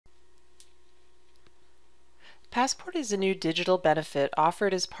Passport is a new digital benefit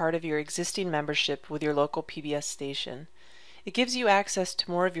offered as part of your existing membership with your local PBS station. It gives you access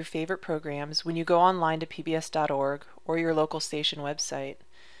to more of your favorite programs when you go online to pbs.org or your local station website.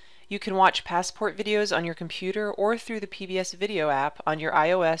 You can watch Passport videos on your computer or through the PBS Video app on your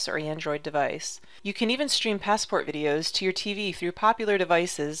iOS or Android device. You can even stream Passport videos to your TV through popular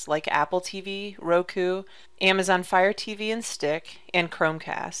devices like Apple TV, Roku, Amazon Fire TV and Stick, and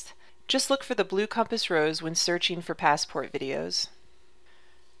Chromecast. Just look for the blue compass rose when searching for Passport videos.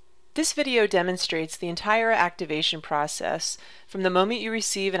 This video demonstrates the entire activation process from the moment you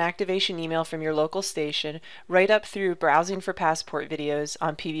receive an activation email from your local station right up through browsing for Passport videos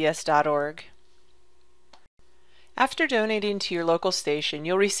on pbs.org. After donating to your local station,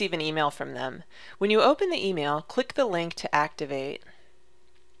 you'll receive an email from them. When you open the email, click the link to activate.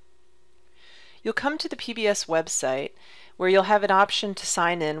 You'll come to the PBS website where you'll have an option to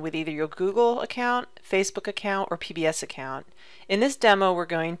sign in with either your Google account, Facebook account, or PBS account. In this demo, we're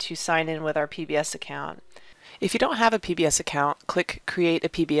going to sign in with our PBS account. If you don't have a PBS account, click Create a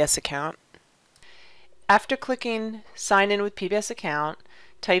PBS account. After clicking Sign in with PBS account,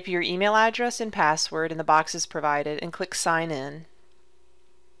 type your email address and password in the boxes provided and click Sign in.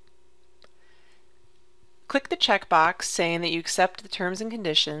 Click the checkbox saying that you accept the terms and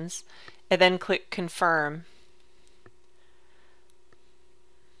conditions, and then click Confirm.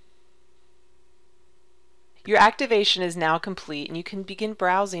 Your activation is now complete and you can begin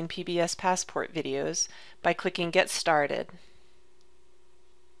browsing PBS Passport videos by clicking Get Started.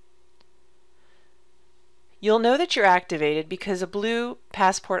 You'll know that you're activated because a blue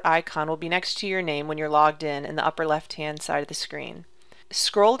Passport icon will be next to your name when you're logged in the upper left-hand side of the screen.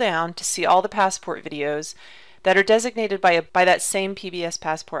 Scroll down to see all the Passport videos that are designated by that same PBS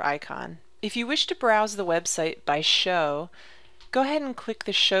Passport icon. If you wish to browse the website by show, go ahead and click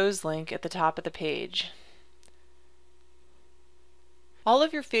the Shows link at the top of the page. All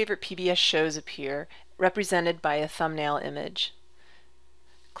of your favorite PBS shows appear, represented by a thumbnail image.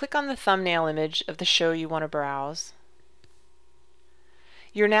 Click on the thumbnail image of the show you want to browse.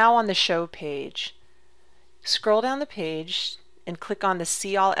 You're now on the show page. Scroll down the page and click on the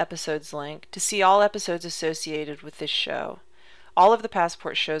See All Episodes link to see all episodes associated with this show. All of the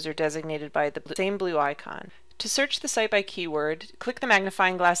Passport shows are designated by the same blue icon. To search the site by keyword, click the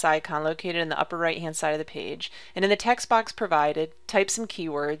magnifying glass icon located in the upper right-hand side of the page, and in the text box provided, type some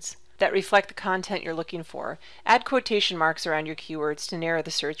keywords that reflect the content you're looking for. Add quotation marks around your keywords to narrow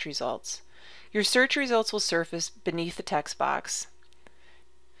the search results. Your search results will surface beneath the text box.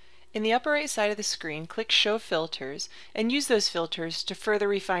 In the upper right side of the screen, click Show Filters and use those filters to further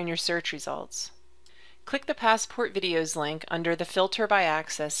refine your search results. Click the Passport Videos link under the Filter by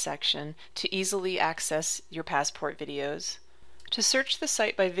Access section to easily access your Passport videos. To search the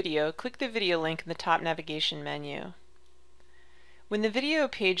site by video, click the video link in the top navigation menu. When the video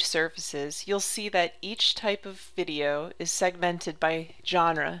page surfaces, you'll see that each type of video is segmented by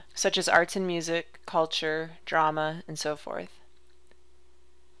genre, such as arts and music, culture, drama, and so forth.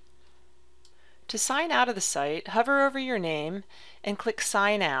 To sign out of the site, hover over your name and click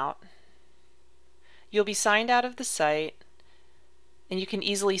Sign Out. You'll be signed out of the site, and you can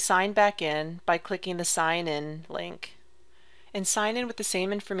easily sign back in by clicking the Sign In link. And sign in with the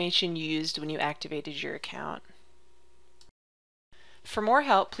same information you used when you activated your account. For more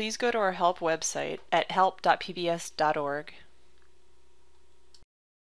help, please go to our help website at help.pbs.org.